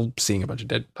hill, seeing a bunch of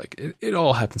dead, like it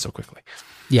all happened so quickly.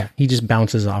 Yeah. He just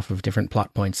bounces off of different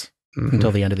plot points until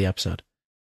the end of the episode.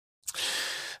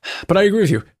 But I agree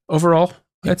with you. Overall,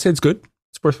 I'd say it's good.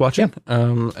 It's worth watching.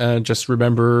 Just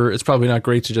remember, it's probably not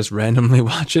great to just randomly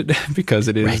watch it because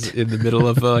it is in the middle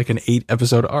of like an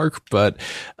 8-episode arc, but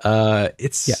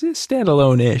it's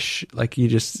standalone-ish. Like, you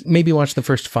just maybe watch the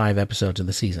first 5 episodes of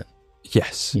the season.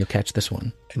 Yes, you'll catch this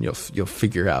one, and you'll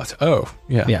figure out. Oh,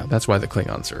 yeah, that's why the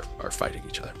Klingons are fighting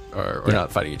each other, or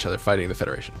not fighting each other, fighting the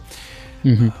Federation.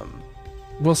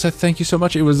 Well, Seth, thank you so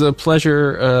much. It was a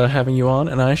pleasure having you on,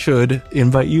 and I should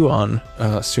invite you on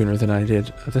sooner than I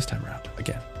did this time around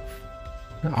again.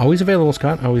 Always available,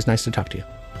 Scott. Always nice to talk to you.